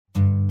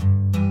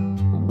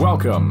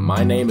Welcome,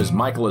 my name is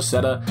Michael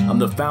Aceta. I'm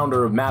the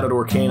founder of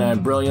Matador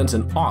Canine Brilliance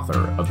and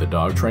author of the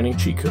Dog Training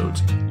Cheat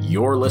Codes.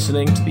 You're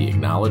listening to the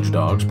Acknowledged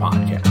Dogs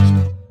Podcast.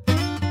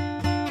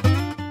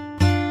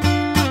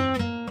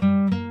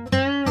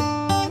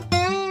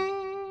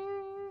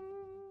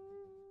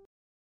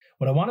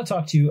 What I want to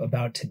talk to you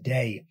about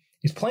today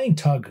is playing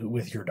tug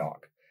with your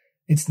dog.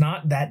 It's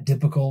not that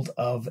difficult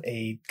of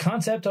a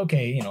concept.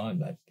 Okay,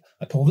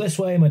 I pull this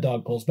way, my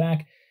dog pulls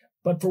back.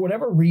 But for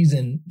whatever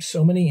reason,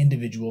 so many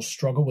individuals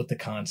struggle with the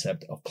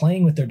concept of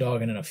playing with their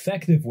dog in an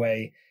effective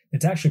way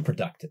that's actually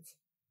productive,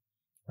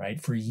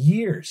 right? For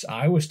years,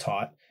 I was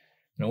taught,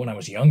 when I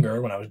was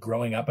younger, when I was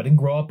growing up, I didn't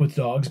grow up with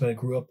dogs, but I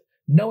grew up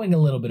knowing a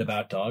little bit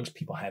about dogs.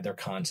 People had their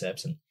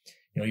concepts and,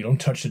 you don't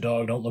touch the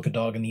dog, don't look a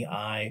dog in the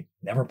eye,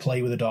 never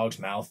play with a dog's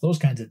mouth, those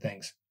kinds of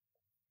things.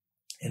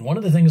 And one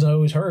of the things I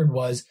always heard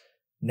was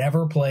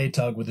never play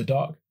tug with a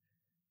dog.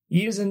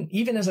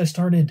 Even as I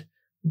started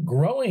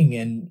growing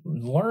and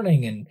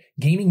learning and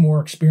gaining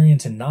more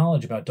experience and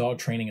knowledge about dog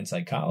training and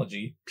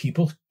psychology,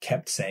 people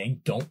kept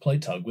saying, don't play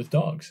tug with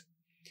dogs.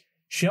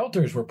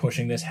 Shelters were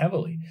pushing this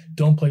heavily.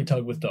 Don't play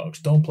tug with dogs.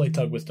 Don't play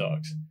tug with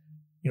dogs.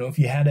 If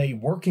you had a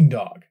working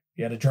dog,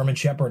 you had a German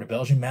Shepherd, a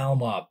Belgian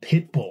Malinois, a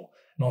Pit Bull,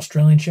 an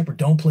Australian Shepherd,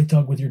 don't play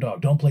tug with your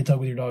dog. Don't play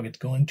tug with your dog. It's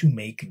going to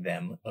make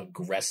them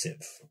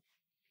aggressive.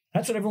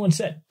 That's what everyone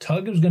said.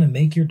 Tug is going to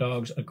make your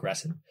dogs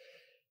aggressive.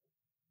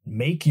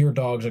 Make your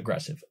dogs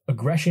aggressive.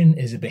 Aggression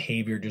is a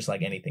behavior just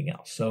like anything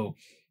else. So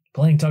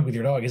playing tug with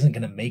your dog isn't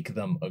going to make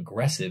them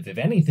aggressive. If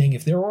anything,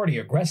 if they're already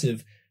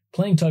aggressive,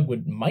 playing tug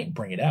might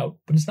bring it out,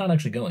 but it's not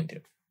actually going to.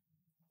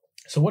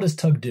 So what does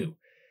tug do?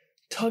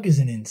 Tug is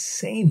an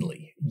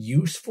insanely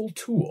useful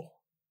tool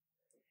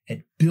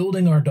at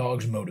building our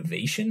dog's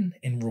motivation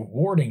and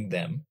rewarding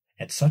them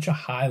at such a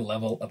high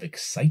level of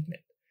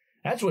excitement.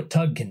 That's what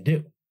tug can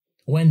do,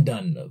 when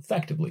done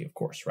effectively, of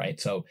course, right?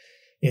 So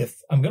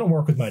if I'm going to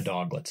work with my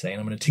dog, let's say, and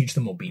I'm going to teach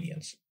them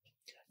obedience,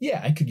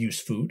 I could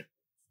use food,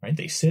 right?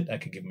 They sit, I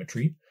could give them a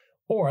treat.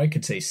 Or I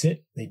could say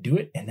sit, they do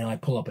it, and now I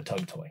pull up a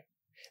tug toy.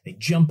 They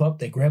jump up,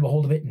 they grab a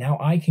hold of it. Now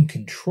I can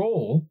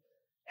control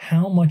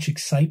how much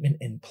excitement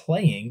and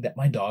playing that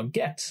my dog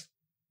gets,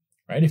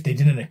 right? If they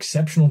did an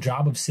exceptional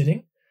job of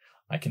sitting,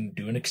 I can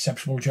do an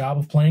exceptional job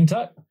of playing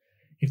tug.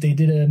 If they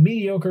did a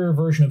mediocre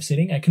version of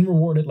sitting, I can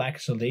reward it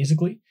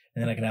lackadaisically,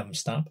 and then I can have them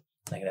stop,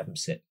 and I can have them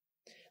sit.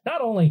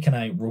 Not only can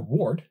I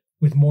reward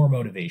with more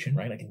motivation,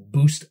 right? I can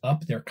boost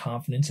up their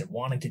confidence and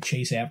wanting to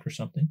chase after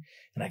something,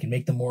 and I can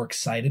make them more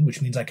excited,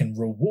 which means I can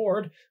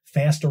reward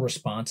faster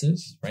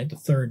responses, right? The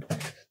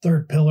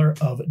third pillar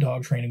of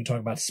dog training, we talk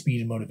about speed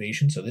and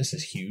motivation, so this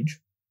is huge.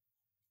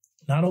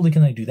 Not only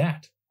can I do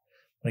that,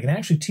 but I can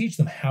actually teach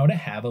them how to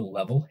have a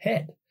level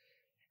head,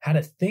 how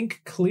to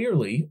think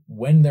clearly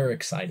when they're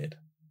excited.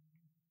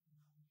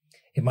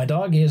 If my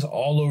dog is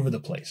all over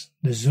the place,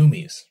 the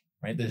zoomies,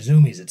 right? The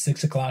zoomies at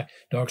 6 o'clock,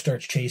 dog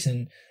starts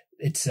chasing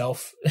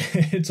itself,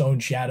 its own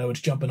shadow. It's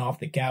jumping off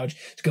the couch.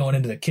 It's going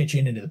into the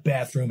kitchen, into the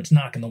bathroom. It's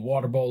knocking the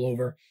water bowl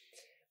over.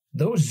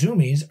 Those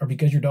zoomies are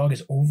because your dog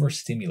is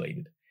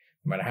overstimulated.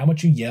 No matter how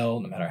much you yell,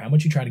 no matter how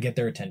much you try to get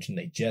their attention,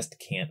 they just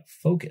can't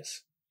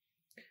focus.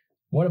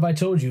 What if I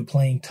told you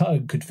playing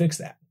tug could fix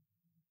that?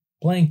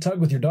 Playing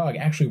tug with your dog,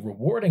 actually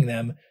rewarding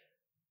them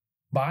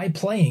by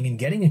playing and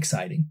getting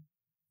exciting,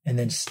 and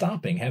then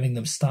stopping, having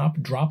them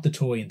stop, drop the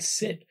toy, and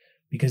sit,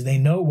 because they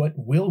know what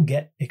will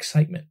get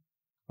excitement,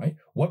 right?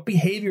 What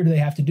behavior do they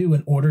have to do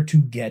in order to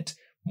get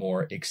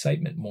more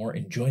excitement, more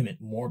enjoyment,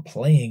 more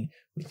playing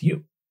with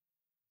you?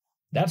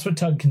 That's what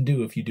tug can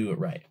do if you do it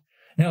right.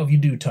 Now, if you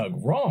do tug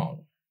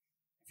wrong,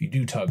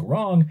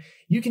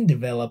 you can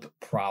develop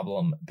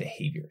problem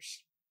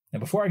behaviors. Now,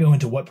 before I go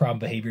into what problem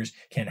behaviors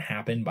can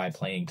happen by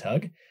playing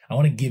tug, I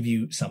want to give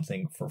you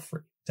something for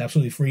free. It's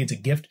absolutely free. It's a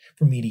gift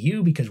from me to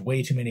you because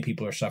way too many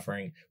people are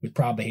suffering with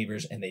problem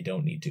behaviors and they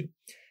don't need to.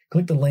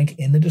 Click the link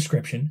in the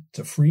description. It's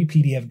a free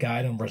PDF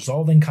guide on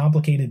resolving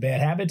complicated bad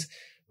habits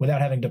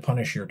without having to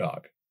punish your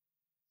dog.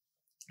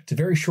 It's a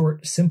very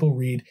short, simple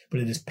read,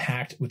 but it is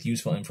packed with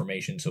useful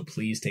information, so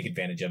please take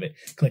advantage of it.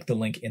 Click the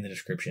link in the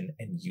description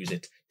and use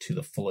it to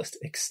the fullest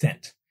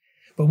extent.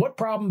 But what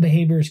problem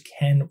behaviors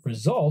can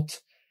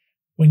result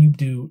when you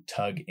do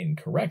tug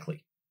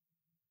incorrectly?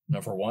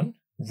 Number one,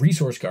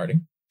 resource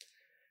guarding.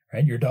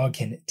 Right? Your dog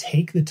can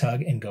take the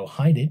tug and go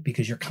hide it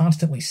because you're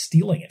constantly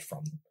stealing it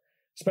from them.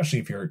 Especially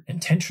if you're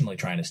intentionally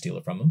trying to steal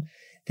it from them.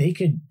 They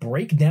could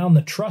break down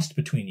the trust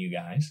between you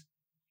guys,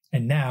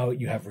 and now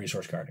you have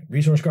resource guarding.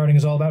 Resource guarding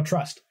is all about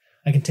trust.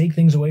 I can take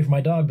things away from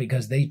my dog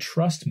because they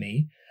trust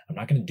me. I'm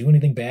not going to do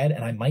anything bad,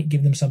 and I might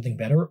give them something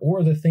better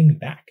or the thing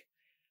back.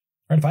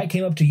 Right? If I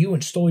came up to you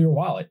and stole your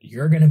wallet,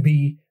 you're going to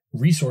be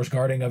resource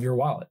guarding of your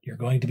wallet. You're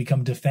going to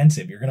become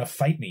defensive. You're going to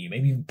fight me.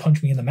 Maybe even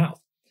punch me in the mouth.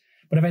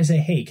 But if I say,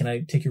 hey, can I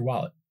take your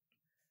wallet?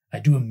 I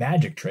do a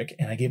magic trick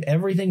and I give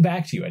everything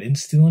back to you. I didn't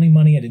steal any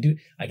money.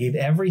 I gave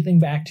everything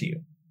back to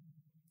you.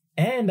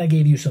 And I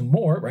gave you some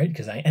more, right?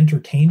 Because I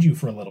entertained you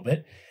for a little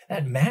bit.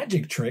 That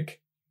magic trick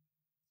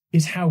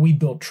is how we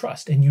built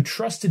trust. And you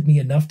trusted me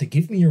enough to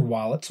give me your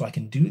wallet so I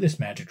can do this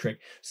magic trick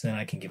so then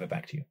I can give it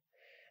back to you.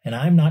 And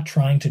I'm not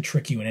trying to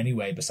trick you in any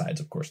way besides,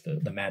 of course,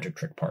 the magic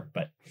trick part,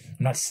 but I'm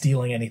not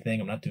stealing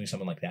anything. I'm not doing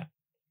something like that.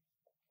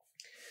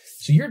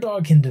 So your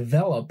dog can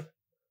develop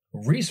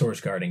resource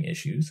guarding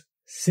issues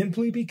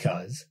simply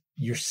because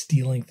you're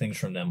stealing things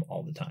from them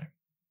all the time.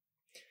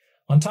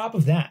 On top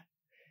of that,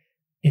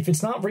 if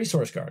it's not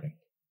resource guarding,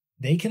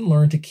 they can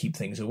learn to keep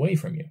things away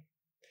from you.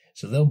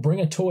 So they'll bring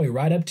a toy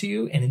right up to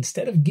you, and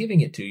instead of giving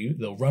it to you,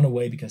 they'll run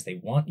away because they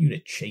want you to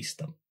chase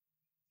them.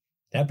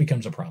 That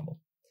becomes a problem.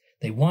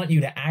 They want you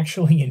to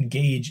actually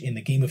engage in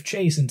the game of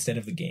chase instead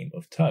of the game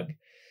of tug.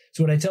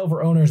 So what I tell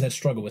for owners that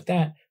struggle with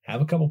that,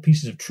 have a couple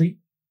pieces of treat,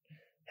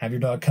 have your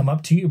dog come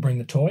up to you, bring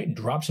the toy,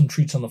 drop some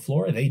treats on the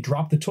floor. They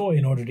drop the toy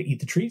in order to eat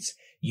the treats.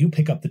 You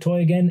pick up the toy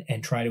again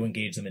and try to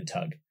engage them in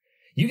tug.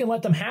 You can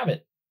let them have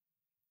it,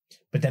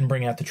 but then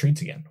bring out the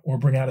treats again, or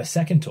bring out a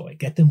second toy.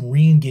 Get them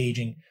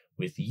re-engaging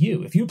with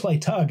you. If you play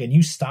tug and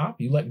you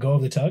stop, you let go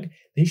of the tug,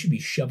 they should be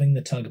shoving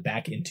the tug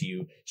back into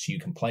you so you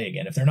can play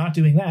again. If they're not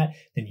doing that,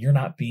 then you're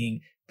not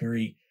being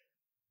very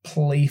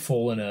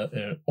playful in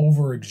an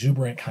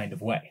over-exuberant kind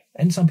of way.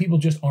 And some people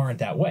just aren't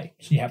that way.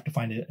 So you have to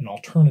find an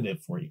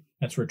alternative for you.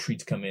 That's where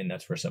treats come in.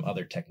 That's where some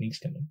other techniques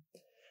come in.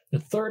 The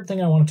third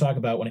thing I want to talk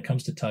about when it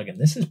comes to tug, and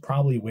this is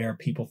probably where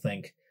people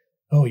think,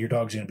 oh, your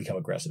dog's going to become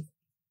aggressive.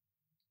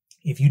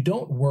 If you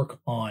don't work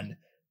on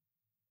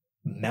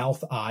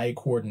mouth-eye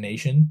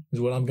coordination,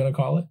 is what I'm going to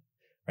call it,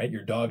 right?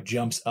 Your dog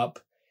jumps up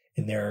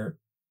and they're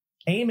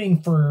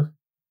aiming for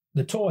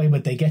the toy,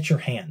 but they get your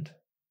hand,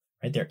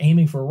 right? They're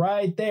aiming for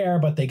right there,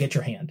 but they get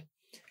your hand.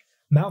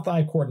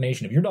 Mouth-eye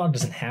coordination, if your dog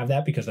doesn't have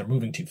that because they're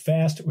moving too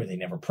fast or they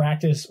never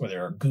practice or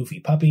they're a goofy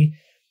puppy,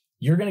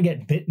 you're going to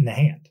get bit in the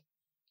hand.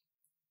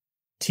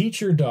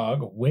 Teach your dog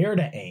where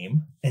to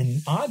aim,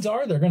 and odds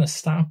are they're going to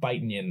stop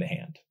biting you in the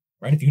hand,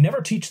 right? If you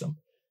never teach them,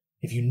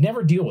 if you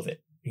never deal with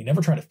it, you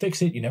never try to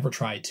fix it, you never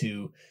try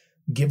to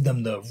give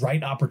them the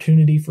right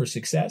opportunity for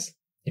success,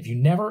 if you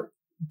never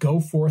go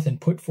forth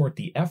and put forth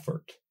the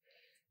effort,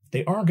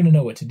 they aren't going to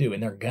know what to do,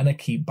 and they're going to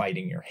keep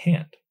biting your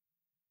hand.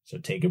 So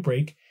take a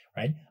break,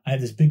 right? I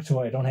have this big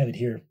toy. I don't have it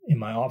here in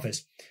my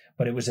office,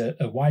 but it was a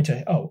Y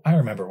toy. Oh, I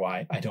remember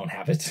why I don't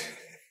have it.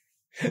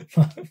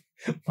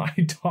 My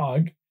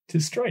dog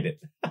destroyed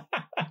it.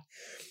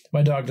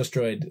 My dog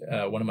destroyed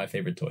one of my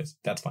favorite toys.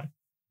 That's fine.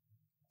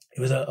 It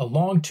was a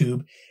long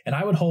tube, and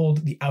I would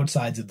hold the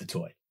outsides of the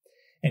toy,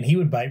 and he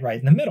would bite right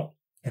in the middle,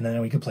 and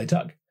then we could play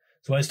tug.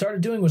 So what I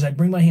started doing was I'd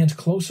bring my hands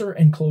closer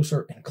and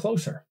closer and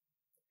closer.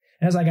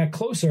 As I got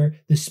closer,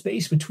 the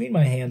space between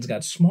my hands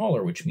got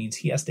smaller, which means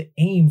he has to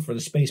aim for the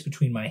space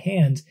between my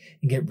hands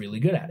and get really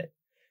good at it.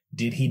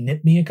 Did he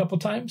nip me a couple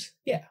times?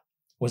 Yeah.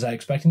 Was I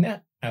expecting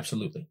that?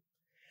 Absolutely.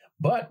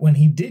 But when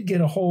he did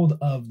get a hold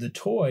of the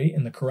toy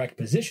in the correct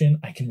position,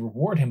 I can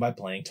reward him by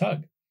playing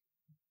tug.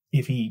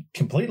 If he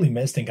completely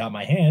missed and got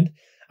my hand,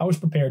 I was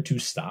prepared to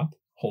stop,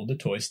 hold the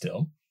toy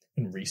still,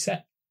 and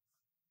reset.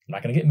 I'm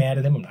not going to get mad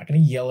at him. I'm not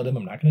going to yell at him.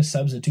 I'm not going to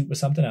substitute with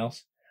something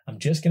else. I'm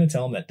just going to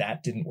tell him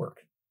that didn't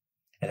work.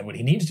 And then what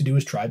he needs to do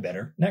is try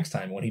better next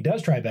time. When he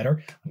does try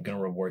better, I'm going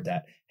to reward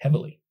that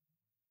heavily.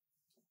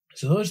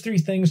 So those three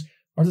things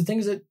are the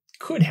things that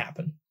could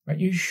happen, right?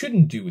 You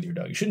shouldn't do with your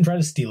dog. You shouldn't try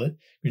to steal it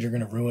because you're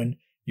going to ruin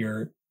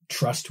your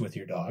trust with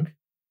your dog.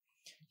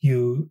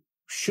 You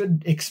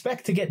should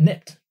expect to get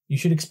nipped. You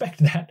should expect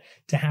that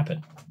to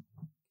happen.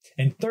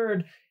 And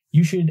third,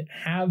 you should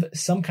have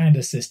some kind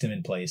of system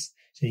in place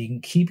so you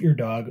can keep your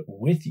dog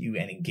with you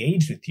and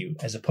engaged with you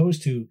as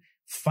opposed to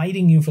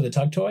fighting you for the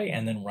tug toy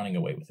and then running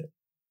away with it.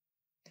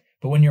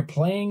 But when you're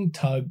playing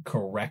tug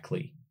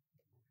correctly,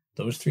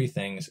 those three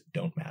things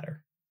don't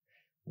matter.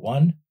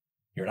 One,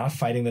 you're not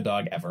fighting the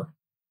dog ever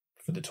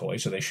for the toy,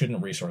 so they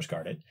shouldn't resource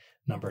guard it.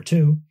 Number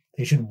two,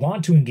 they should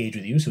want to engage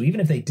with you. So even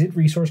if they did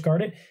resource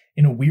guard it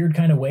in a weird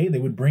kind of way, they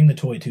would bring the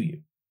toy to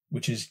you,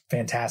 which is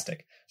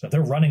fantastic. So if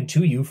they're running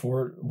to you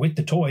with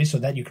the toy so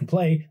that you can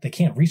play, they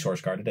can't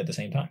resource guard it at the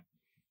same time.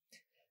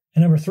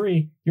 And number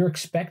three, you're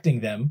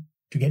expecting them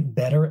to get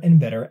better and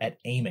better at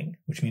aiming,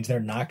 which means they're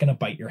not going to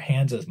bite your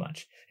hands as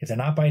much. If they're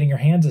not biting your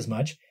hands as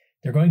much,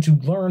 they're going to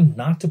learn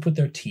not to put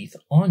their teeth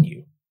on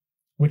you,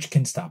 which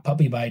can stop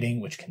puppy biting,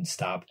 which can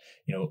stop,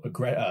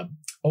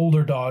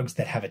 older dogs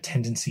that have a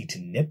tendency to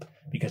nip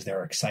because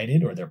they're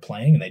excited or they're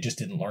playing and they just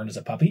didn't learn as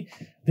a puppy.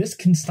 This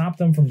can stop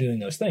them from doing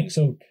those things.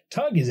 So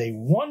tug is a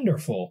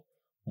wonderful,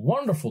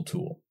 wonderful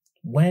tool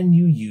when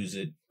you use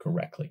it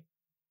correctly.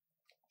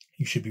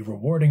 You should be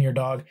rewarding your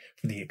dog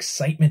for the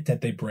excitement that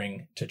they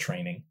bring to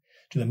training,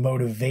 to the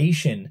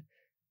motivation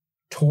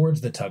towards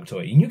the tug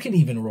toy. And you can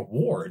even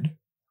reward,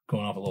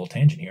 going off a little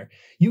tangent here,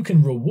 you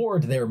can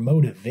reward their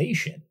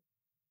motivation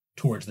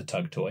towards the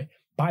tug toy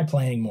by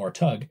playing more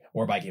tug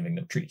or by giving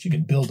them treats. You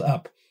can build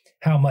up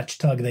how much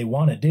tug they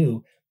want to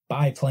do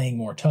by playing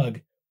more tug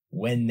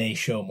when they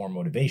show more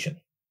motivation.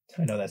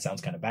 I know that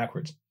sounds kind of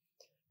backwards,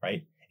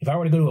 right? If I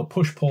were to go to a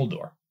push-pull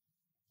door,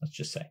 let's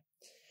just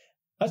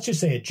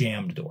say a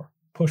jammed door.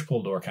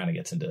 Push-pull door kind of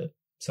gets into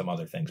some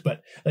other things.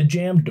 But a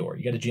jammed door,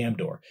 you got a jammed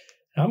door.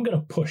 I'm going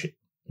to push it.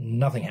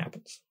 Nothing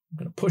happens. I'm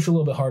going to push a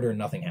little bit harder and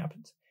nothing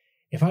happens.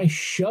 If I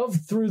shove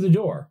through the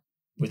door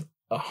with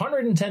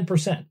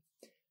 110%,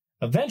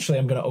 eventually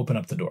I'm going to open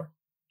up the door.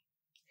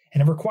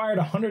 And it required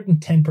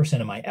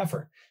 110% of my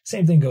effort.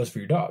 Same thing goes for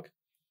your dog.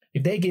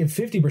 If they give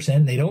 50%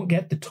 and they don't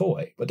get the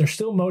toy, but they're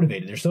still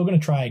motivated, they're still going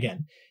to try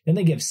again. Then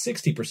they give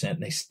 60%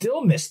 and they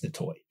still miss the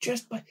toy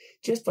just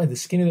by the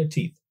skin of their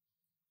teeth.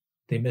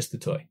 They miss the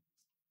toy.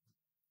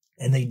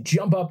 And they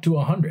jump up to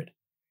 100.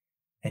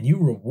 And you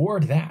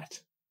reward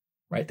that,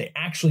 right? They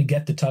actually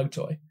get the tug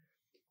toy.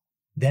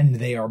 Then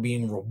they are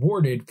being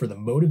rewarded for the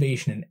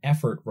motivation and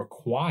effort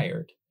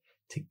required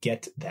to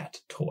get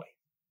that toy.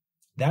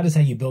 That is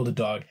how you build a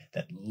dog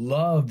that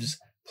loves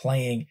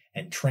playing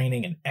and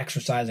training and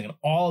exercising and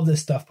all of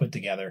this stuff put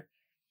together.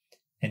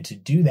 And to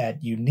do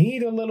that, you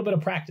need a little bit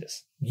of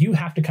practice. You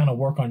have to kind of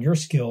work on your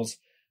skills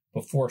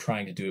before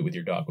trying to do it with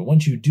your dog. But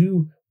once you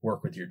do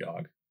work with your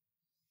dog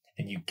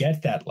and you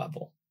get that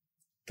level,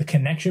 the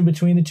connection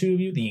between the two of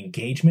you, the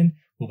engagement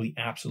will be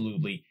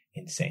absolutely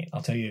insane.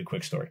 I'll tell you a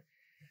quick story.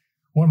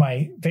 One of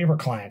my favorite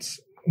clients,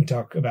 we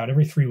talk about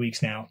every 3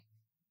 weeks now,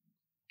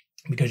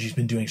 because she's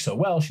been doing so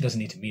well, she doesn't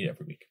need to meet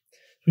every week.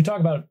 So we talk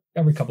about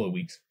every couple of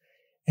weeks.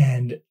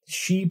 And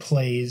she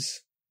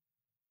plays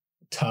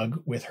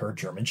tug with her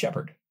German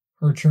Shepherd.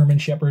 Her German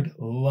Shepherd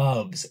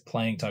loves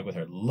playing tug with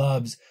her,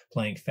 loves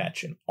playing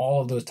fetch and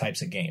all of those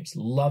types of games,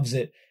 loves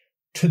it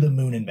to the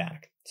moon and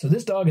back. So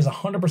this dog is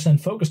 100%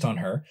 focused on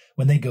her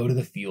when they go to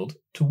the field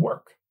to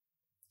work.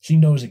 She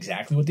knows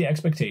exactly what the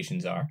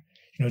expectations are.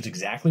 She knows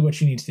exactly what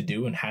she needs to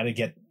do and how to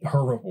get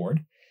her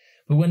reward.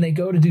 But when they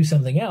go to do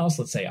something else,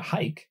 let's say a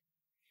hike,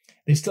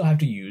 they still have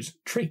to use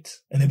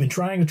treats. And they've been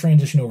trying to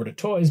transition over to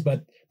toys,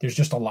 but there's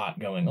just a lot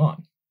going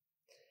on.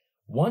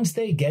 Once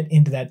they get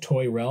into that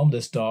toy realm,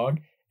 this dog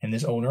and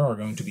this owner are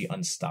going to be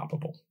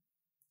unstoppable.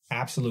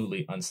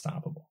 Absolutely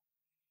unstoppable.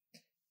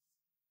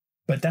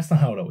 But that's not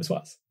how it always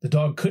was. The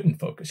dog couldn't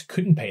focus,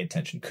 couldn't pay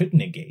attention,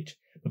 couldn't engage.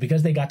 But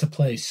because they got to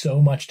play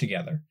so much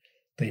together,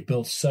 they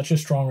built such a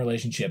strong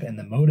relationship and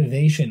the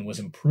motivation was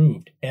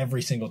improved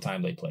every single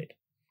time they played.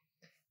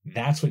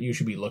 That's what you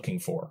should be looking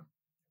for.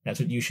 That's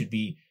what you should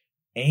be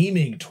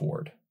aiming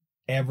toward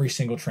every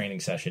single training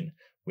session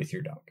with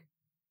your dog.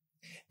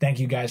 Thank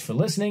you guys for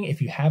listening.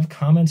 If you have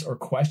comments or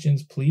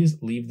questions, please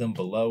leave them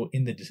below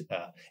in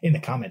the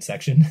comment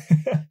section,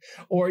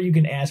 or you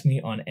can ask me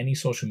on any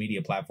social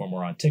media platform.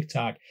 We're on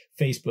TikTok,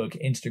 Facebook,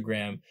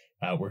 Instagram.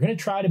 We're going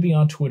to try to be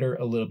on Twitter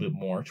a little bit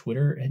more.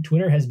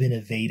 Twitter has been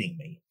evading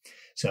me.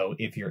 So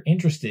if you're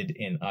interested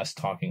in us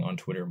talking on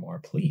Twitter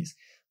more, please,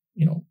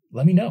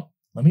 let me know.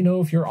 Let me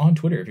know if you're on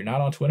Twitter. If you're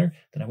not on Twitter,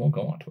 then I won't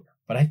go on Twitter.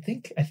 But I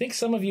think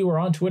some of you are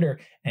on Twitter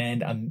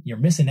and you're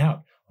missing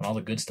out on all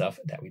the good stuff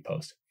that we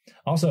post.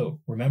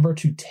 Also, remember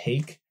to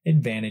take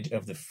advantage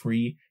of the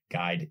free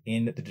guide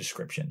in the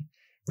description.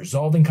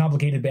 Resolving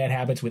complicated bad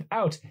habits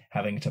without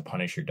having to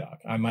punish your dog.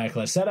 I'm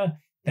Michael Aceta.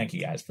 Thank you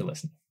guys for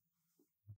listening.